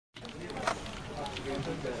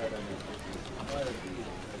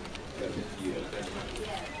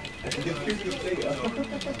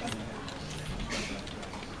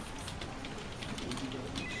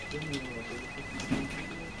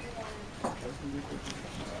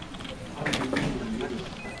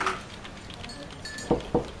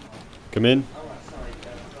Come in.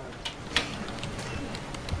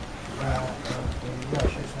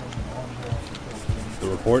 The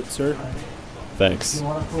report, sir? Thanks.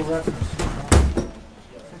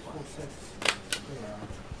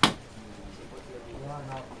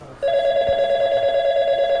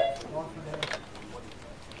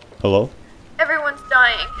 Hello? Everyone's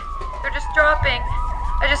dying. They're just dropping.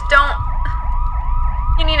 I just don't...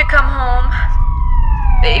 You need to come home.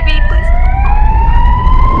 Baby, please come home.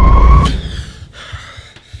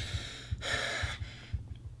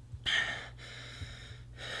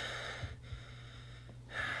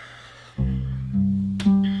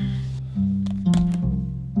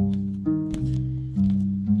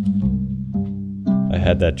 I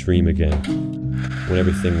had that dream again, when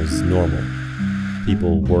everything was normal.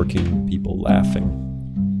 People working, people laughing.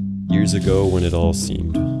 Years ago when it all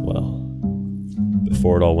seemed, well,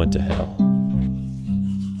 before it all went to hell.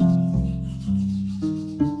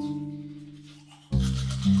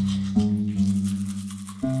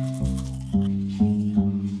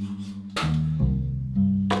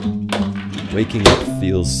 Waking up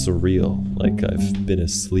feels surreal, like I've been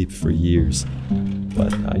asleep for years.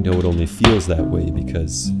 But I know it only feels that way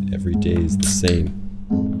because every day is the same.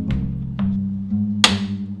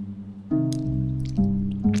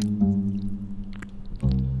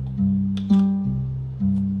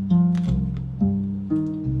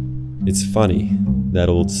 It's funny, that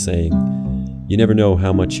old saying, you never know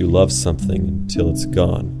how much you love something until it's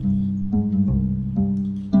gone.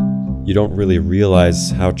 You don't really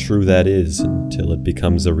realize how true that is until it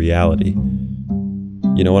becomes a reality.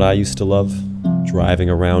 You know what I used to love? Driving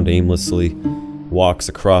around aimlessly, walks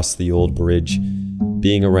across the old bridge,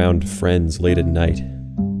 being around friends late at night.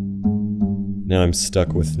 Now I'm stuck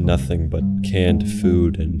with nothing but canned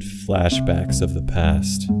food and flashbacks of the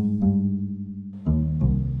past.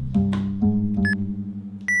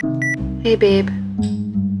 Hey, babe.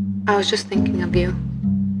 I was just thinking of you.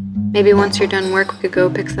 Maybe once you're done work, we could go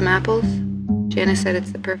pick some apples? Janice said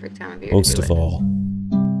it's the perfect time of year. Most of all,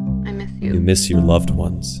 I miss you. you miss your loved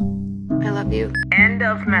ones. I love you. End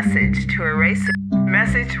of message. To erase it.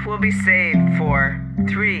 Message will be saved for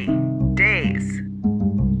 3 days.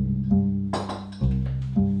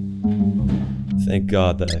 Thank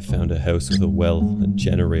God that I found a house with a well and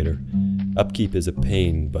generator. Upkeep is a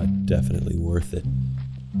pain, but definitely worth it.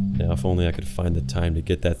 Now if only I could find the time to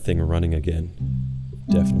get that thing running again.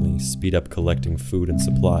 Definitely speed up collecting food and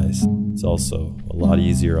supplies. It's also a lot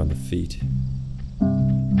easier on the feet.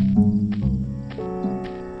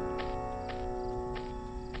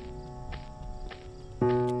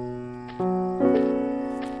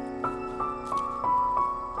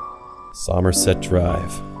 Somerset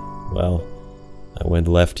Drive. Well, I went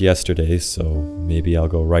left yesterday, so maybe I'll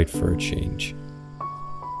go right for a change.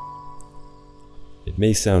 It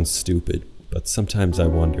may sound stupid, but sometimes I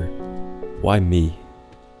wonder, why me?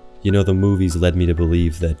 You know, the movies led me to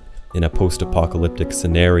believe that in a post-apocalyptic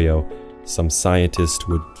scenario, some scientist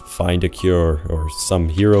would find a cure or some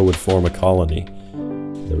hero would form a colony.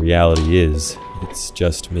 The reality is, it's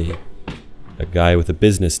just me, a guy with a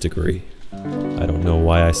business degree. I don't know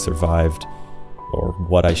why I survived, or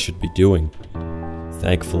what I should be doing.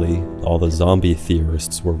 Thankfully, all the zombie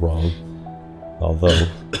theorists were wrong. Although,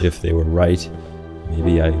 if they were right,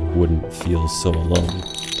 maybe I wouldn't feel so alone.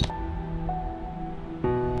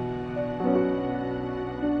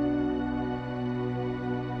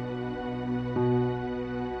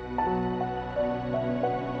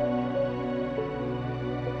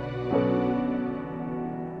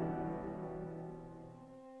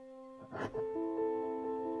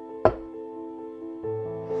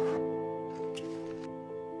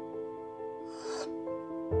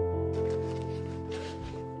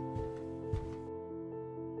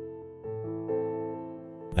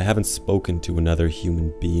 I haven't spoken to another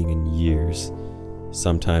human being in years.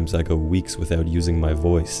 Sometimes I go weeks without using my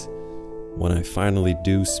voice. When I finally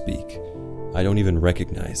do speak, I don't even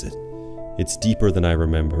recognize it. It's deeper than I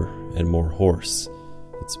remember, and more hoarse.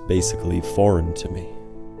 It's basically foreign to me.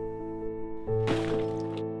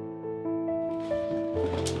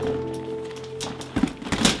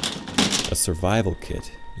 A survival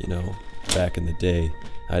kit, you know. Back in the day,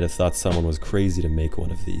 I'd have thought someone was crazy to make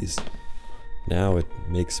one of these. Now it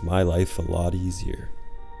makes my life a lot easier.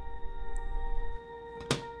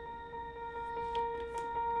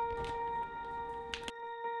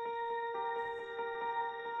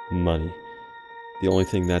 money. The only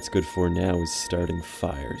thing that's good for now is starting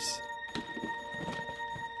fires.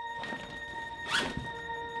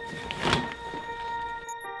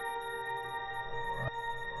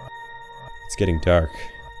 It's getting dark.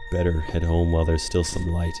 Better head home while there's still some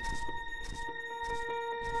light.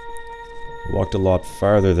 I walked a lot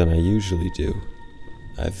farther than I usually do.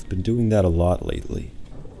 I've been doing that a lot lately.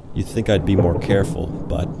 You'd think I'd be more careful,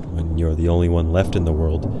 but when you're the only one left in the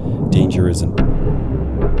world, danger isn't